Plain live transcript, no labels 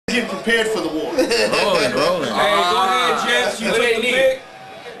Get prepared for the war. Rolling. Hey, go ahead, Jets. You took the pick.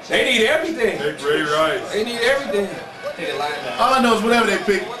 They need everything. Ray Rice. They need everything. All I know is whatever they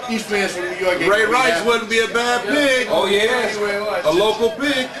pick, East fans from New York. Ray Rice wouldn't be a bad pick. Oh, yeah. A local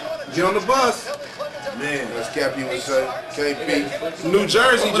pick. Get on the bus. Man, As Cappy would say, KP. New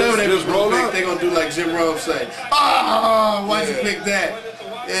Jersey whatever they just roll pick, up. they gonna do like Jim Rome say. Ah, why'd you pick that?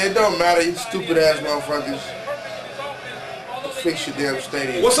 Yeah, it don't matter, you stupid ass motherfuckers. Fix your damn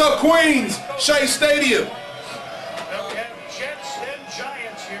stadium. What's up, Queens? Shea Stadium. Jets and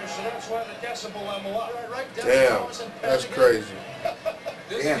Giants here, so that's why the decibel level up. Damn, that's crazy.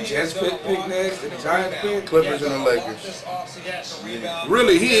 Damn, Jets pick next, and the Giants pick. Clippers and the Lakers.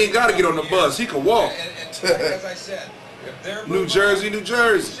 Really, he ain't got to get on the bus. He can walk. New Jersey. New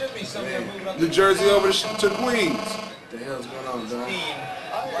Jersey over to Queens. What the hell's going on, John?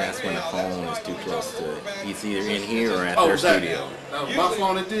 That's when the phone is too close to. It's either in here or at Oh, their was that studio. my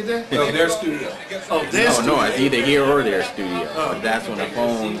phone that did that? No, their studio. Oh, their studio. No, it's either here or their studio. But that's when the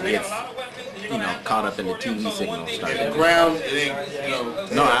phone gets, caught up in the TV signal. Started. Ground, it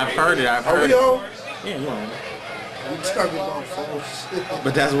ain't, No, I've heard it. I've Are heard we it. on? Yeah, you know. We talking about phones.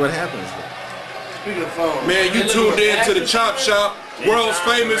 But that's what happens. Speaking of phones. Man, you tuned in to the Chop Shop, world's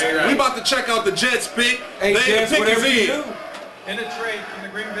famous. We about to check out the Jets pick. Hey, The Jets, pick is whatever you in. do. In a trade from the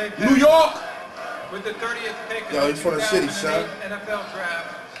Green Bay Packers. New York. With the 30th pick Yo, he's from the city, son. NFL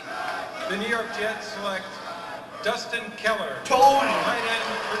draft. The New York Jets select Dustin Keller. Told you. Tight end,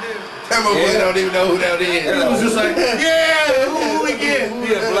 Purdue. That motherfucker don't even know who that is. It was just like, yeah, who we get?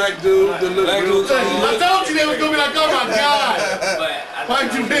 He a black dude. The Black little dude. I told you they was gonna be like, oh my God. Why'd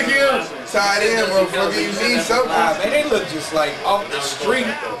you pick him? Tied in, motherfucker. You need something. Nah, man, they look just like off the street.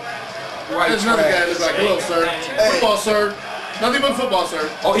 There's another guy that's like, hello, sir. Football, sir. Nothing but football, sir.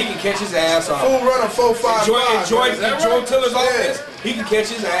 Oh, he can catch his ass off. Full runner 4-5. Joy Tiller's offense, he can catch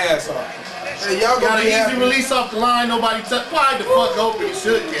his ass off. Hey, y'all Got gonna an be easy happy. release off the line, nobody touched. Wide the fuck open, he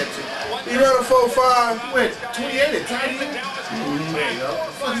should catch it. He run a 4-5. Wait, 28 at tight end? There you go. What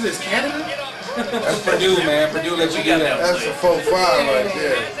the fuck is this, Canada? That's Purdue, man. Purdue let you get that. That's a 4-5 right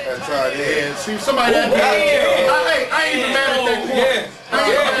there. That's tied in. Yeah, see, somebody that I ain't even mad at that quarter. I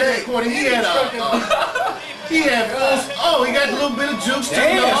ain't even mad at that quarter. He had he got a little bit of juice too.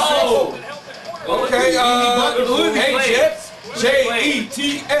 Okay, hey, Jets.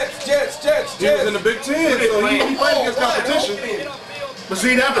 J-E-T-S, Jets. He was in the Big Ten, so he played against competition. But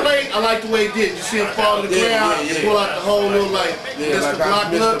see, that play, I like the way he did. You see him fall to the ground, pull out the whole little, like, Yeah, Mr. like I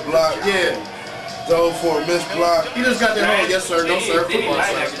Block missed look. the block. Yeah. Dove for a missed block. He just got that whole, yes sir, no sir, football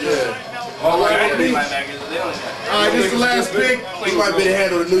sir. Yeah. All right, this is the last pick. He might be the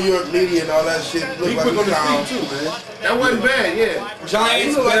head of the New York media and all that shit. Look He like quick on he's his down. feet too, man. That wasn't bad, yeah.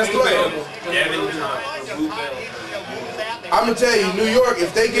 Giants, best available. I'm gonna tell you, New York,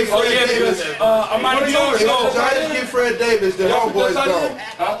 if they get Fred Davis, if Amani Jones, the Giants get Fred Davis, the homeboy's gone.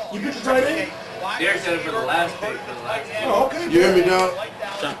 You picked the tight end? Derek said it for the last pick. Oh, okay. You hear me, dog?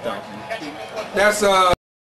 Chopped off. That's